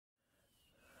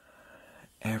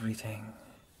Everything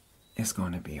is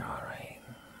going to be alright.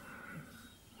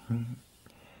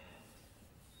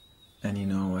 And you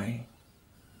know why?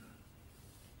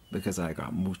 Because I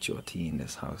got mucho tea in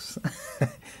this house.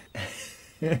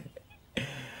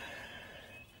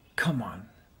 Come on,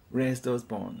 raise those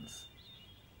bones.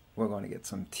 We're going to get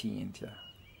some tea into you.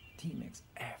 Tea makes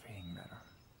everything better.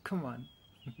 Come on.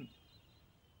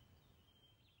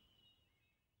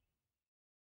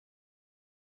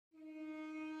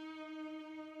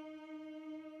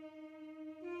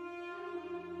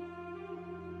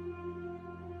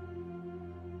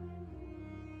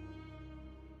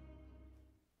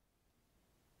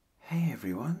 Hey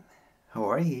everyone, how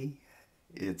are ye?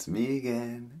 It's me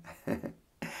again. And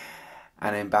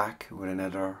I'm back with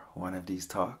another one of these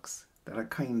talks that are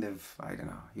kind of, I don't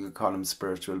know, you could call them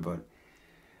spiritual, but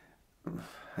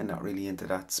I'm not really into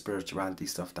that spirituality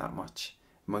stuff that much.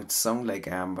 It might sound like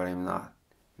I am, but I'm not.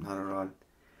 Not at all.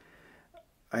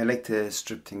 I like to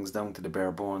strip things down to the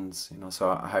bare bones, you know, so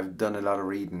I have done a lot of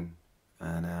reading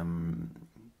and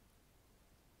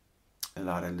a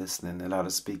lot of listening, a lot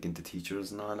of speaking to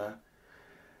teachers and all that.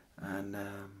 And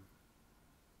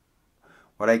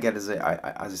what I get is, as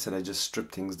I said, I just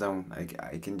strip things down.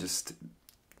 I can just,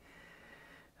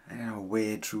 I don't know,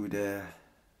 wade through the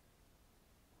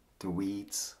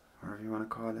weeds, whatever you want to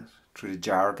call it, through the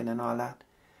jargon and all that,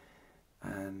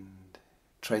 and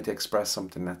try to express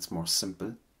something that's more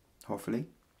simple, hopefully.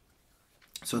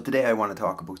 So today I want to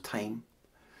talk about time,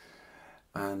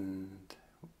 and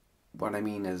what I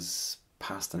mean is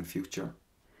past and future.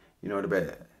 You know,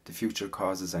 the future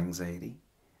causes anxiety.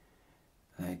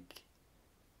 Like,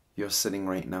 you're sitting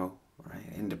right now,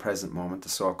 right, in the present moment, the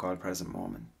so-called present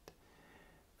moment.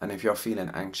 And if you're feeling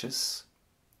anxious,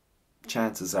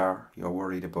 chances are you're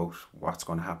worried about what's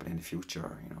going to happen in the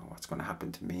future, you know, what's going to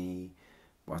happen to me,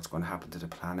 what's going to happen to the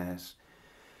planet.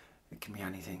 It can be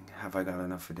anything. Have I got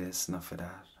enough of this, enough of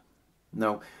that?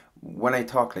 Now, when I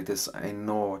talk like this, I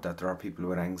know that there are people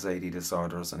with anxiety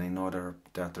disorders, and I know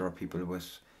that there are people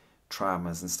with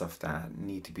traumas and stuff that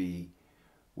need to be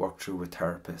worked through with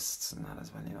therapists and that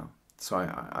as well, you know. So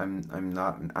I'm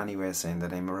not in any way saying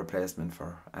that I'm a replacement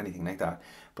for anything like that.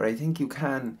 But I think you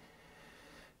can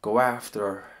go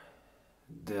after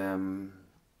the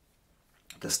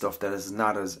stuff that is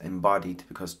not as embodied,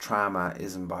 because trauma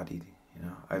is embodied. You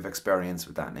know, I've experienced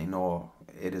with that, and I know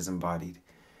it is embodied,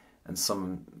 and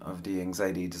some of the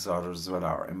anxiety disorders as well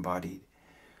are embodied.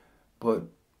 But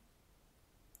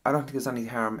I don't think there's any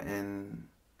harm in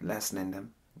lessening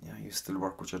them. You know, you still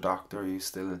work with your doctor, you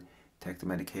still take the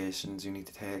medications you need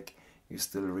to take, you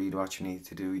still read what you need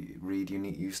to do,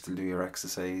 you still do your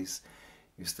exercise,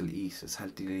 you still eat as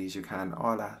healthily as you can,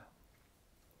 all that.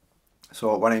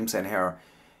 So what I'm saying here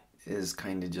is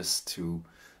kind of just to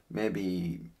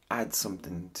maybe add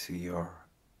something to your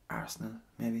arsenal,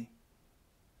 maybe.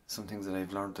 Some things that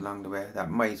I've learned along the way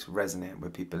that might resonate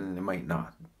with people and it might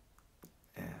not.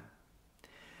 Yeah.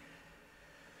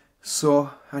 So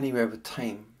anyway, with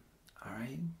time,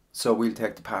 alright? So we'll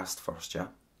take the past first, yeah?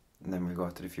 And then we'll go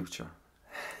to the future.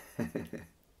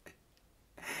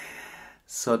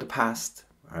 So the past,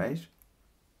 alright?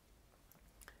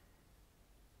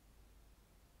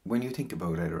 When you think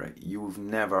about it, right, you've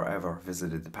never ever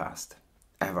visited the past.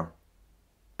 Ever.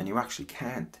 And you actually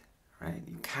can't, right?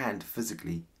 You can't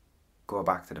physically go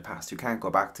back to the past. You can't go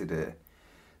back to the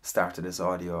start of this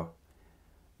audio,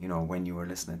 you know, when you were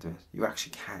listening to it. You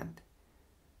actually can't.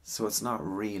 So it's not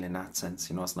real in that sense,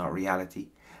 you know, it's not reality.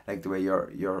 Like the way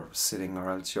you're sitting, or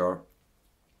else you're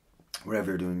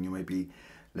wherever you're doing, you might be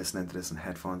listening to this in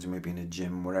headphones, you might be in a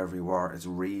gym, wherever you are, it's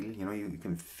real. You know, you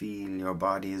can feel your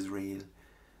body is real.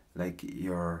 Like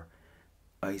your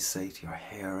eyesight, your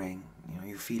hearing, you know,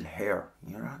 you feel hair,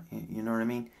 you know what I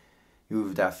mean? You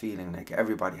have that feeling, like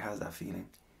everybody has that feeling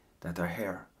that they're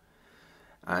hair.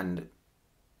 And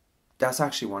that's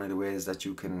actually one of the ways that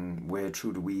you can wade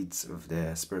through the weeds of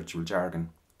the spiritual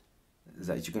jargon, is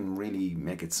that you can really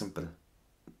make it simple.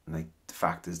 Like, the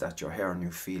fact is that you're hair and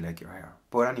you feel like you're hair.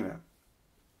 But anyway,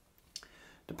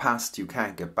 the past you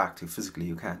can't get back to physically,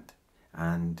 you can't.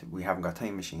 And we haven't got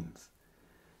time machines.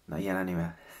 Not yet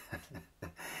anyway.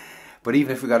 But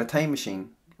even if we got a time machine,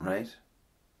 right,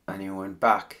 and you went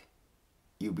back,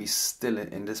 you'd be still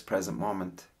in this present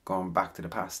moment going back to the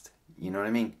past. You know what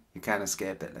I mean? You can't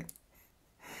escape it. Like,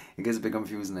 it gets a bit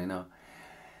confusing, I know.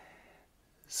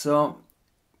 So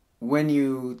when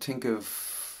you think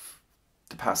of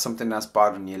the past, something that's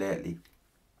bothering you lately,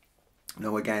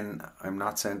 now again, I'm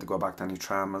not saying to go back to any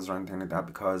traumas or anything like that,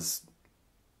 because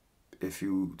if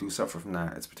you do suffer from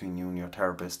that, it's between you and your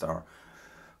therapist or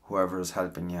whoever is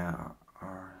helping you,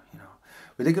 or you know.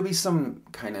 But there could be some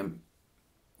kind of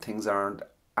things aren't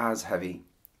as heavy.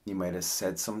 You might have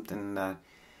said something that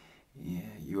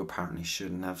you apparently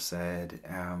shouldn't have said.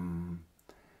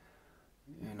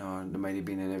 You know, there might have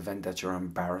been an event that you're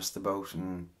embarrassed about,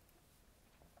 and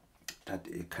that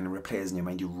it kind of replays in your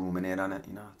mind. You ruminate on it.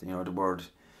 You know the word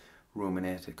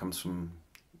ruminate. It comes from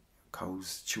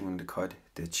cows chewing the cud.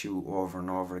 They chew over and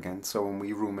over again. So when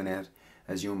we ruminate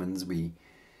as humans, we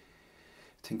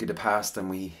think of the past and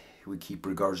we keep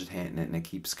regurgitating it, and it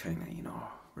keeps kind of, you know,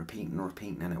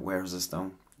 repeating, and it wears us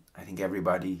down. I think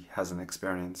everybody has an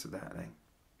experience of that.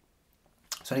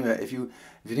 So anyway, if you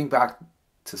think back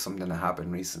to something that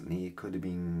happened recently, it could have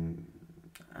been,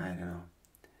 I don't know,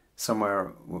 somewhere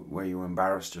where you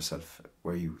embarrassed yourself,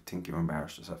 where you think you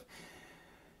embarrassed yourself.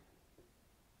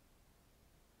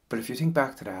 But if you think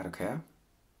back to that, okay,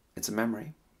 it's a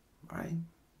memory, right?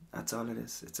 That's all it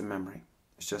is. It's a memory.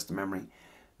 It's just a memory.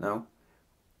 Now,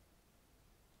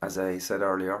 as I said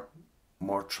earlier,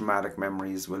 more traumatic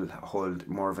memories will hold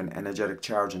more of an energetic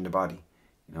charge in the body.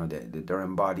 You know, they're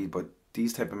embodied, but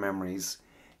these type of memories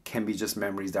can be just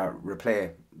memories that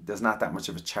replay. There's not that much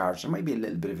of a charge. There might be a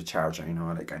little bit of a charge, you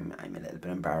know, like I'm a little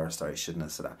bit embarrassed, or I shouldn't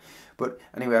have said that. But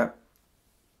anyway,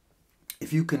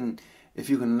 if you can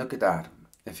look at that,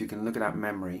 that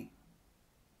memory,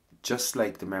 just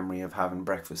like the memory of having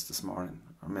breakfast this morning,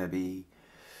 or maybe,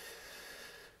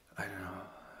 I don't know,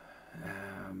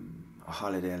 a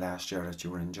holiday last year that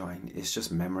you were enjoying, it's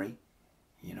just memory.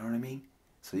 You know what I mean?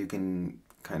 So you can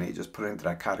kind of just put it into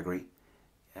that category.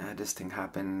 Yeah, this thing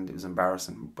happened, it was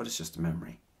embarrassing, but it's just a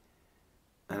memory.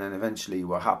 And then eventually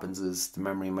what happens is the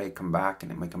memory might come back,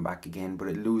 and it might come back again, but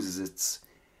it loses its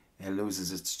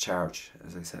charge,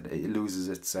 as I said. It loses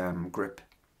its grip.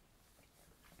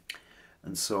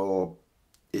 And so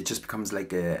it just becomes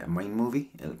like a mind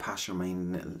movie. It'll pass your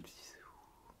mind and it'll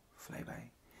fly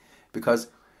by. Because,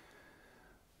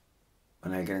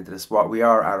 when I get into this, what we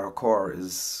are at our core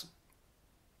is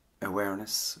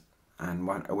awareness. And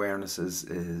what awareness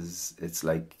is it's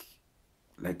like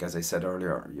as I said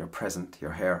earlier, you're present,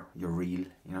 you're here, you're real,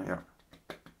 you know, you're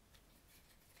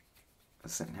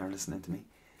sitting here listening to me,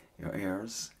 your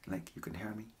ears, like you can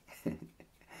hear me.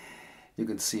 You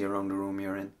can see around the room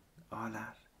you're in, all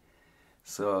that.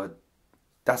 So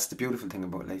that's the beautiful thing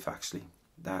about life, actually,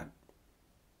 that,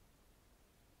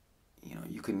 you know,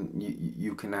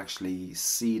 you can actually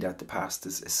see that the past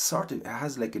is sort of, it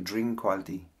has like a dream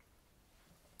quality.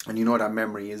 And you know that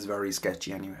memory is very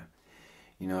sketchy anyway.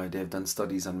 You know, they've done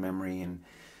studies on memory, and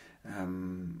I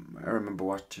remember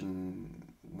watching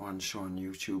one show on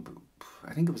YouTube,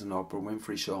 I think it was an Oprah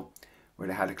Winfrey show, where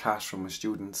they had a classroom of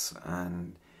students,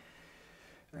 and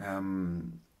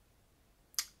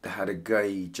they had a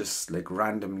guy just like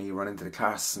randomly run into the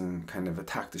class and kind of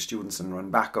attack the students and run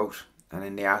back out. And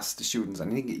then they asked the students,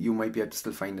 and I think you might be able to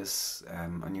still find this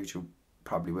on YouTube,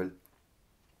 probably will.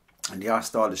 And they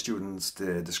asked all the students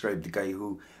to describe the guy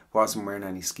who wasn't wearing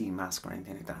any ski mask or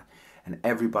anything like that. And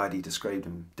everybody described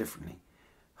him differently.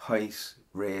 Height,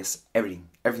 race,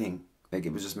 everything. Like,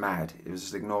 it was just mad. It was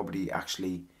just like nobody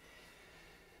actually...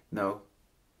 No,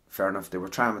 fair enough, they were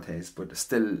traumatized, but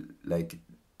still, like,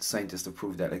 scientists have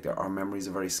proved that, like, our memories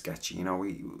are very sketchy. You know,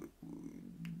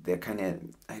 they're kind of,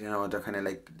 I don't know, they're kind of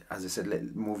like, as I said, little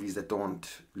movies that don't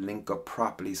link up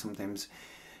properly sometimes.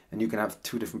 And you can have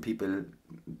two different people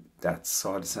that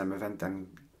saw the same event and,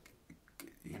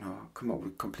 you know, come up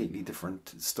with completely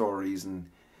different stories and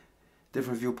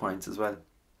different viewpoints as well.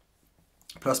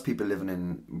 Plus, we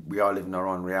all live in our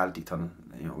own reality tunnel.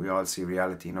 You know, we all see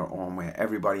reality in our own way.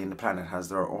 Everybody in the planet has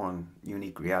their own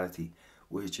unique reality,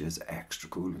 which is extra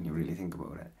cool when you really think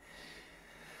about it.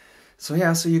 So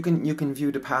yeah, so you can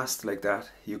view the past like that.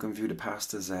 You can view the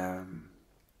past as a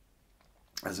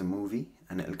movie,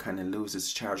 and it'll kind of lose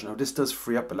its charge. Now, this does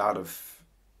free up a lot of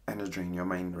energy in your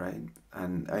mind, right?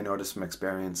 And I know this from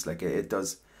experience, like it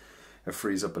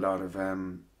frees up a lot of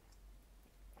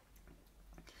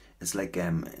it's like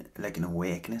an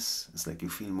awakeness. It's like you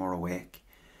feel more awake,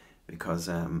 because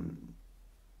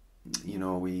you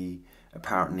know, we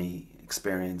apparently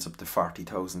experience up to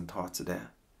 40,000 thoughts a day,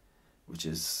 which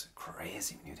is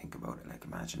crazy when you think about it. Like,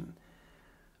 imagine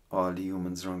all the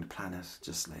humans around the planet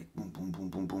just like boom, boom, boom,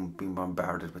 boom, boom, being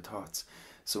bombarded with thoughts.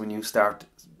 So when you start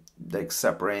like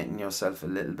separating yourself a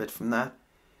little bit from that,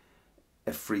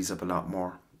 it frees up a lot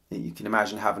more. You can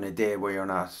imagine having a day where you're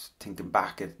not thinking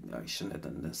back at, I shouldn't have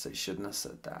done this, I shouldn't have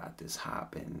said that, this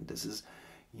happened, this is,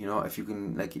 you know, if you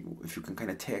can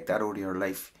kind of take that out of your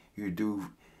life, you do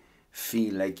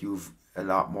feel like you've a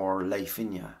lot more life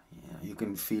in you. You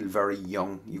can feel very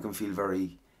young. You can feel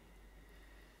very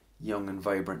young and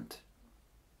vibrant.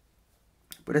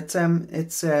 But it's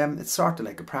sort of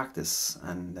like a practice,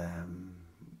 and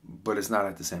but it's not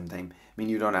at the same time. I mean,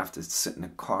 you don't have to sit in a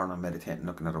corner meditating,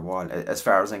 looking at a wall. As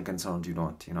far as I'm concerned, you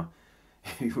don't. You know,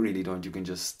 you really don't. You can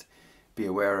just be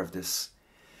aware of this.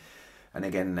 And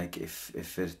again, like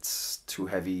if it's too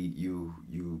heavy,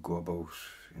 you go about,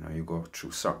 you know, you go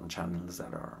through certain channels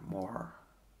that are more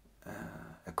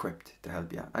equipped to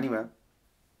help you. Anyway,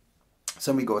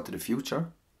 so we go to the future,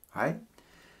 right?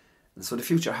 And so the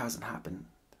future hasn't happened,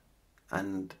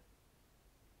 and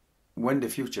when the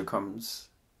future comes,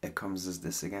 it comes as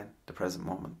this again, the present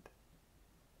moment.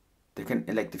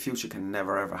 The future can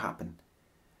never ever happen,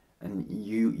 and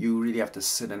you really have to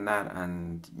sit in that,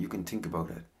 and you can think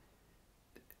about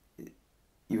it.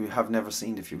 You have never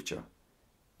seen the future.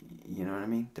 You know what I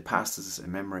mean? The past is a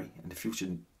memory, and the future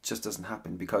just doesn't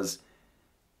happen, because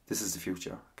this is the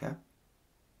future, okay?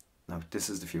 Now, this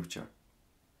is the future,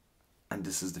 and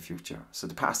this is the future. So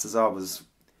the past is always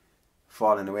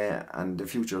falling away, and the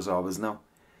future is always now.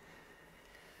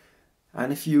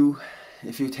 And if you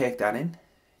take that in,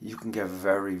 you can get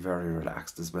very, very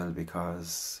relaxed as well,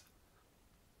 because,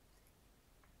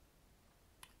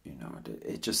 you know,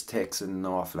 it just takes an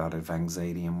awful lot of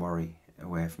anxiety and worry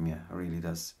away from you. It really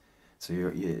does.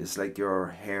 So it's like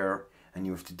you're here, and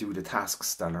you have to do the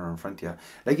tasks that are in front of you.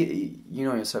 Like, you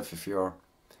know yourself, if you're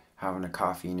having a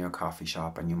coffee in your coffee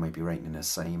shop, and you might be writing an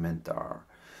assignment, or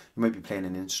you might be playing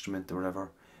an instrument or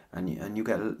whatever, and you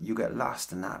get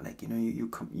lost in that. Like, you know,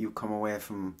 you come away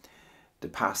from the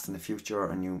past and the future,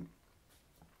 and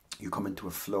you come into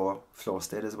a flow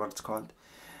state is what it's called.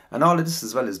 And all of this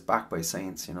as well is backed by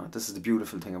science. You know, this is the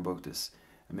beautiful thing about this.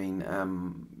 I mean,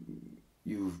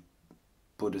 you've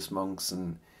Buddhist monks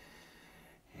and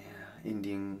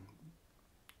Indian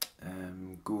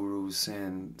gurus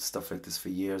saying stuff like this for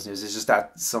years. It's just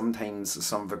that sometimes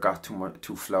some of it got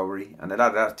too flowery, and a lot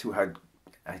of that too had,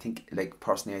 I think, like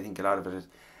personally, I think a lot of it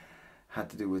had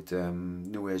to do with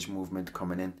New Age movement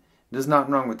coming in. There's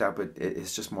nothing wrong with that, but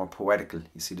it's just more poetical.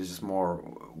 You see, there's just more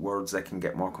words that can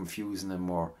get more confusing and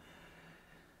more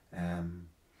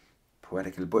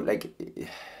poetical. But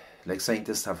like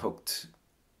scientists have hooked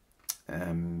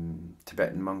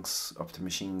Tibetan monks up to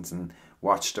machines and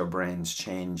watched their brains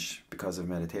change because of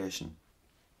meditation.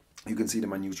 You can see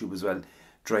them on YouTube as well,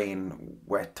 drying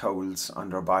wet towels on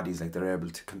their bodies, like they're able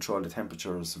to control the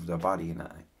temperatures of their body and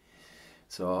that.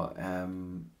 So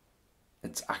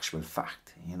it's actual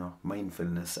fact, you know.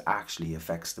 Mindfulness actually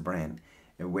affects the brain.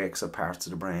 It wakes up parts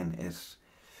of the brain. It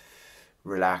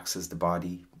relaxes the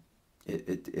body.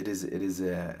 It is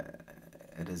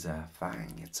a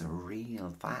thing. It's a real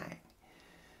thing.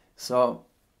 So,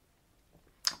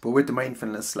 but with the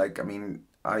mindfulness, like, I mean,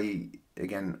 I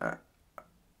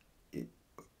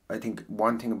think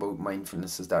one thing about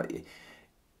mindfulness is that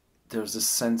there's a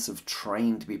sense of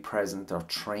trying to be present, or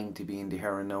trying to be in the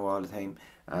here and now all the time.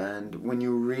 And when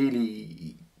you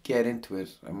really get into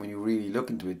it, and when you really look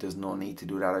into it, there's no need to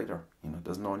do that either. You know,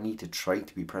 there's no need to try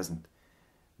to be present.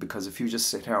 Because if you just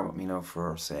sit here with me now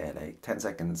for, say, like 10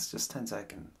 seconds, just 10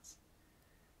 seconds.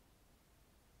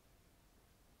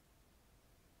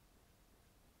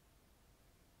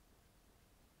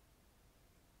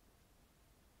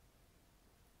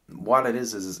 What it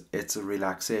is it's a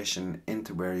relaxation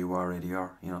into where you already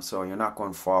are, you know. So you're not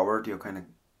going forward, you're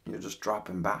just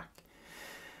dropping back.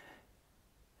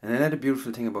 And another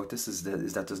beautiful thing about this is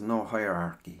that there's no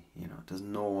hierarchy, you know. There's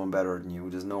no one better than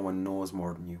you. There's no one knows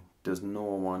more than you. There's no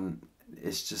one.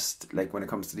 It's just like, when it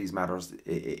comes to these matters,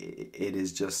 it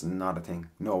is just not a thing.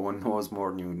 No one knows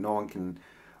more than you. No one can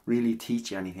really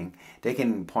teach you anything. They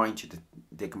can point you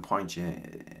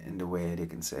in the way. They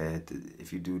can say,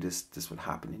 if you do this, this will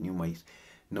happen, and you might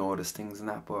notice things and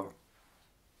that. But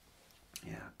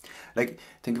yeah, like,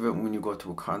 think of it when you go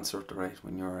to a concert, right?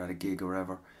 When you're at a gig or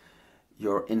whatever,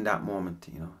 you're in that moment,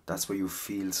 you know. That's where you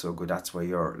feel so good. That's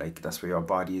where that's where your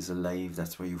body is alive.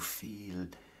 That's where you feel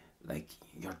like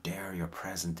you're there, you're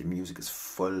present. The music is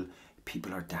full.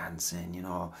 People are dancing, you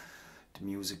know. The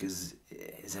music is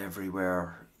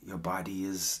everywhere. Your body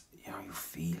is, you know, you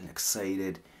feel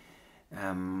excited.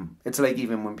 It's like,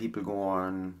 even when people go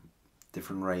on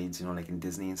different rides, you know, like in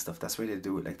Disney and stuff, that's why they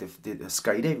do it. Like the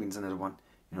skydiving's another one.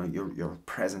 You know, you're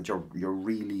present. You're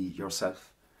really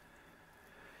yourself.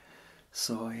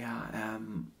 So yeah,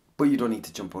 but you don't need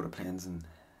to jump out of planes, and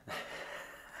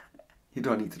you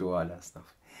don't need to do all that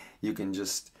stuff. You can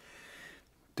just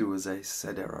do as I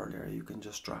said there earlier. You can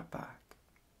just drop back.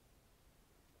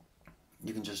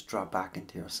 You can just drop back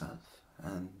into yourself,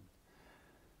 and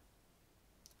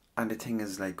the thing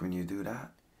is, like, when you do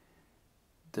that,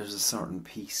 there's a certain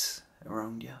peace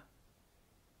around you.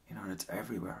 You know, it's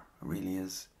everywhere. It really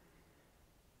is.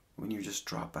 when you just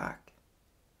drop back,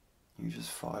 you just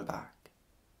fall back.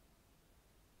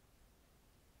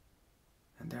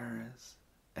 And there it is.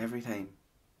 Every time.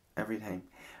 Every time.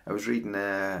 I was reading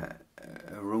a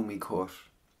Rumi quote.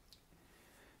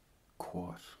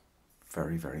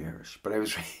 Very, very Irish. But I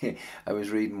was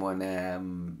reading one,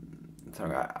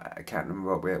 I can't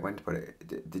remember what way it went, but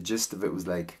the gist of it was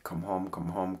like, come home, come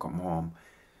home, come home.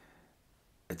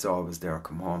 It's always there,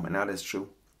 come home. And that is true.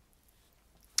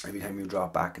 Every time you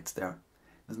drop back, it's there.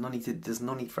 There's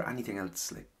no need for anything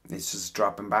else. Like, it's just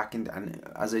dropping back in. And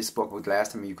as I spoke about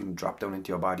last time, you can drop down into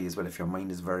your body as well. If your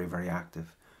mind is very, very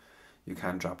active, you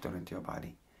can drop down into your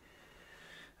body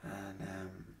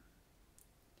and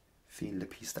feel the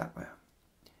peace that way.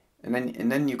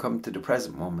 And then you come to the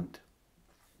present moment,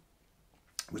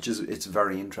 which is, it's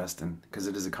very interesting because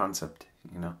it is a concept.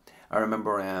 You know, I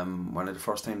remember one of the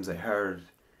first times I heard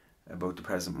about the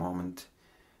present moment.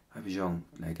 I was young,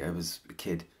 like I was a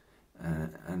kid,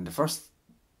 and the first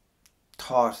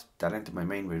thought that entered my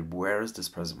mind was, where is this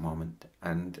present moment?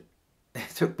 And it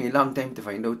took me a long time to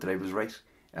find out that I was right.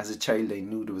 As a child, I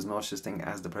knew there was no such thing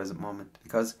as the present moment,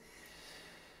 because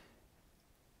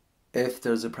if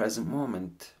there's a present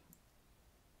moment,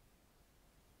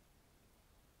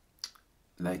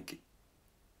 like,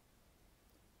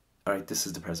 alright, this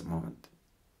is the present moment,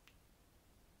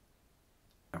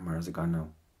 and where is it gone now?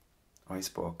 I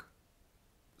spoke,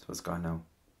 so it's gone now.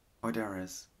 Oh, there it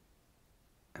is,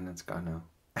 and it's gone now.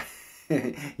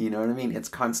 You know what I mean? It's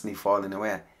constantly falling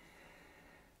away,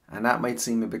 and that might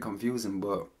seem a bit confusing,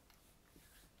 but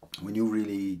when you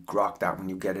really grok that, when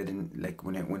you get it in, like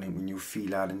when you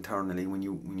feel that internally, when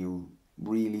you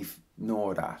really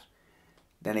know that,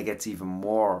 then it gets even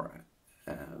more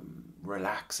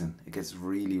relaxing. It gets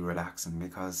really relaxing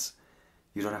because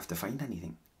you don't have to find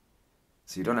anything.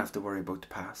 So you don't have to worry about the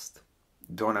past.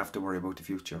 Don't have to worry about the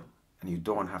future, and you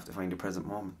don't have to find the present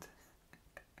moment.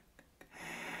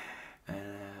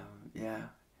 Yeah.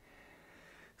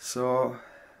 So,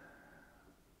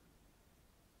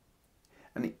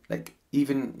 and like,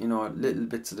 even, you know, little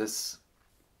bits of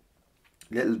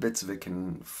it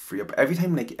can free up. Every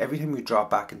time you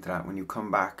drop back into that, when you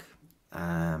come back,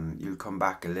 you'll come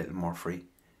back a little more free.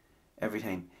 Every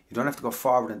time. You don't have to go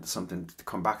forward into something to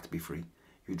come back to be free.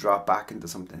 You drop back into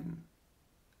something,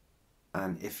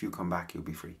 and if you come back, you'll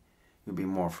be free. You'll be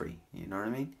more free. You know what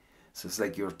I mean? So it's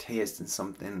like you're tasting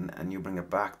something and you bring it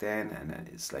back then, and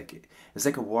it's like it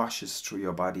washes through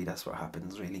your body. That's what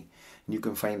happens, really. And you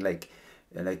can find like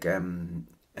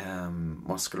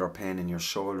muscular pain in your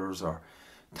shoulders, or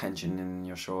tension in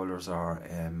your shoulders, or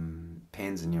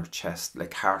pains in your chest,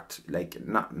 like heart, like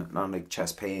not like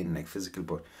chest pain, like physical,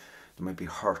 but there might be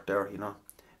hurt there. You know,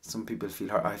 some people feel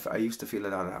hurt. I used to feel a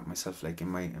lot of that myself, like in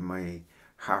my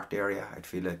heart area. I'd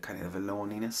feel a kind of a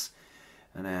loneliness,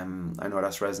 and I know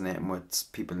that's resonating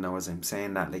with people now as I'm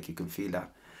saying that. Like, you can feel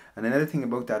that. And another thing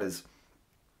about that is,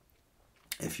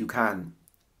 if you can,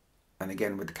 and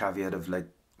again with the caveat of, like,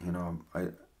 you know,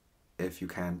 if you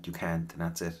can't, you can't, and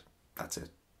that's it.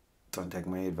 Don't take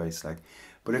my advice, like.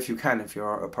 But if you can, if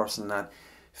you're a person that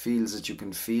feels that you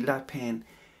can feel that pain,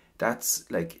 that's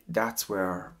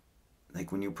where,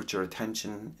 like, when you put your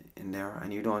attention in there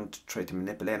and you don't try to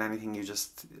manipulate anything, you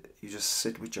just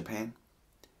sit with your pain.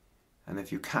 And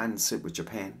if you can sit with your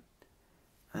pain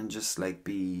and just like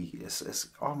it's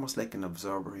almost like an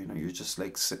observer, you know, you're just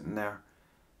like sitting there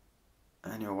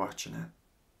and you're watching it,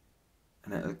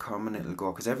 and it'll come and it'll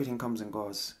go, because everything comes and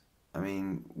goes. I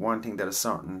mean, one thing that is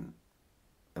certain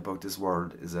about this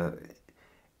world is that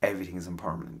everything is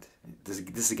impermanent.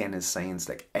 This again is science.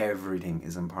 Like, everything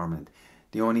is impermanent.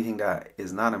 The only thing that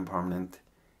is not impermanent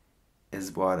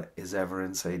is what is ever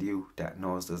inside you that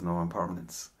knows there's no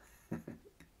impermanence.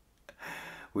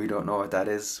 We don't know what that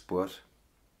is, but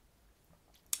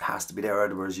it has to be there,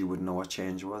 otherwise you wouldn't know what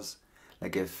change was.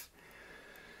 Like, if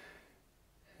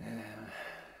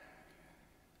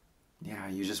yeah,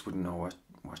 you just wouldn't know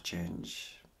what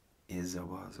change is or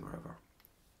was or whatever.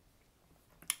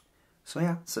 So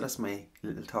yeah, so that's my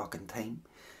little talking time,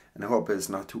 and I hope it's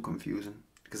not too confusing,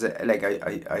 because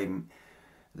I'm,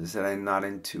 as I said, I'm not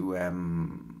into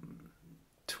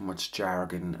too much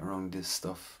jargon around this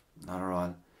stuff, not at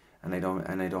all. And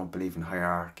I don't believe in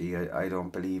hierarchy. I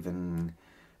don't believe in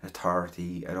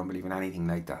authority. I don't believe in anything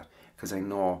like that, because I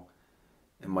know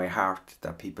in my heart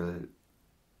that people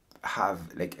have,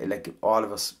 like all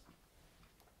of us.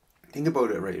 Think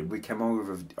about it, right? We came out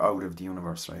of the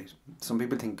universe, right? Some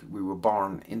people think we were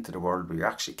born into the world, but you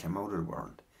actually came out of the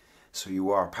world. So you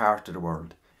are part of the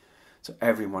world. So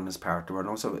everyone is part of the world.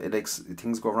 Also,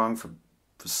 things go wrong for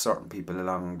certain people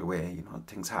along the way. You know,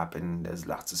 things happen. There's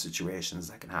lots of situations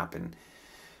that can happen.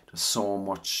 There's so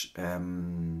much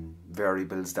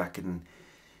variables that can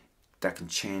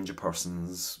change a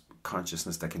person's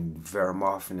consciousness, that can veer them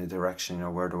off in a direction, you know,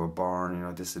 where they were born, you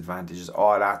know, disadvantages,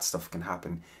 all that stuff can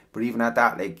happen. But even at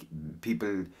that, like,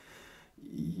 people,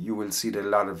 you will see that a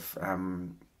lot of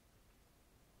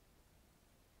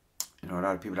you know, a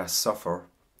lot of people that suffer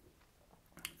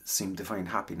seem to find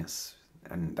happiness,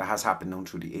 and that has happened down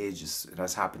through the ages. It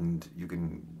has happened. You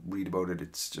can read about it.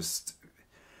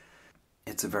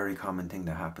 It's a very common thing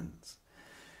that happens.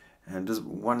 And there's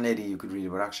one lady you could read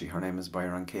about, actually. Her name is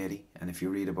Byron Katie, and if you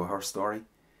read about her story,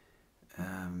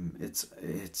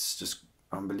 it's just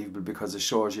unbelievable, because it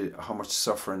shows you how much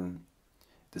suffering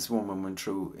this woman went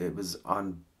through. It was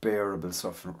unbearable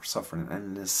suffering,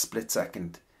 and in a split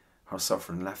second, her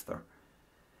suffering left her.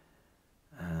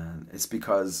 And it's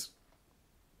because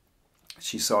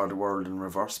she saw the world in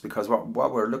reverse. Because what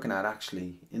we're looking at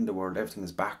actually in the world, everything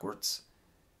is backwards.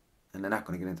 And they're not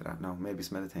going to get into that now. Maybe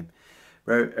it's another time.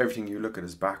 Where everything you look at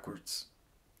is backwards.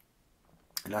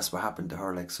 And that's what happened to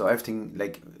her. Like, so everything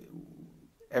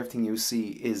you see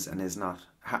is and is not.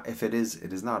 If it is,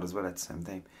 it is not as well at the same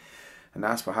time. And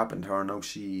that's what happened to her. Now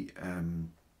she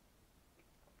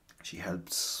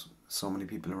helps so many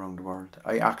people around the world.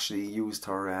 I actually used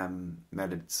her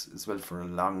methods as well for a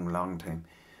long time.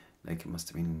 Like, it must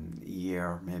have been a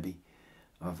year maybe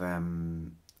of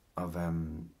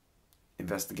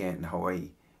investigating how I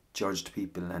judged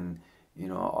people, and, you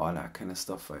know, all that kind of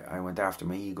stuff. I went after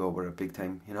my ego with it big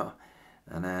time, you know,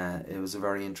 and it was a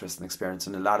very interesting experience.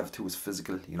 And a lot of it was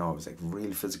physical, you know. It was like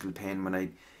real physical pain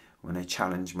when I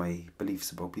challenged my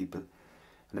beliefs about people.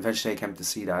 And eventually I came to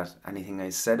see that anything I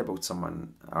said about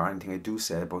someone, or anything I do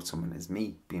say about someone, is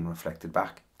me being reflected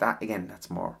back. That, again, that's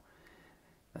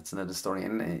another story.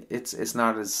 And it's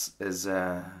not as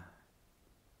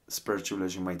spiritual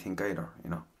as you might think either, you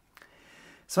know.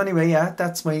 So anyway, yeah,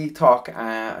 that's my talk.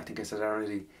 I think I said that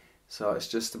already. So it's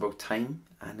just about time,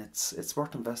 and it's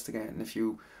worth investigating if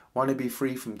you want to be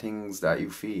free from things that you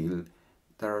feel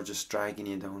that are just dragging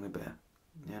you down a bit,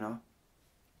 you know.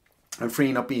 And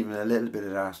freeing up even a little bit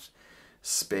of that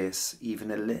space, even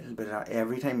a little bit of that.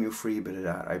 Every time you free a bit of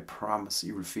that, I promise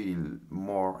you will feel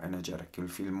more energetic. You'll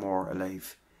feel more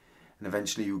alive. And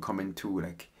eventually you'll come into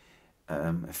like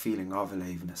a feeling of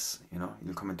aliveness, you know.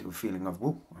 You'll come into a feeling of,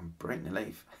 whoa, I'm bright and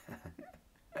alive.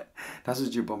 That's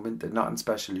what you bump into. Nothing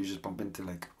special. You just bump into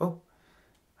like, oh,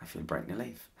 I feel bright and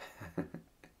alive.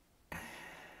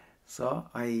 So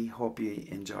I hope you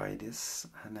enjoy this,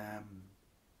 and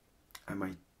I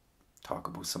might talk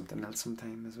about something else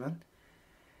sometime as well,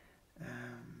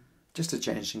 just to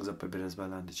change things up a bit as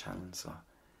well on the channel. So,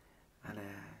 and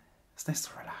it's nice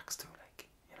to relax too, like,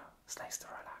 you know, it's nice to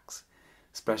relax,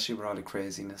 especially with all the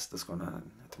craziness that's going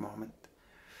on at the moment.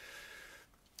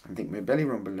 I think my belly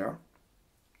rumbled there,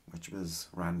 which was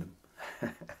random.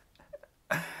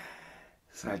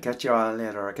 So I'll catch you all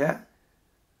later, okay?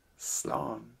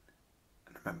 Slán,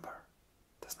 and remember,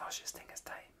 there's no such thing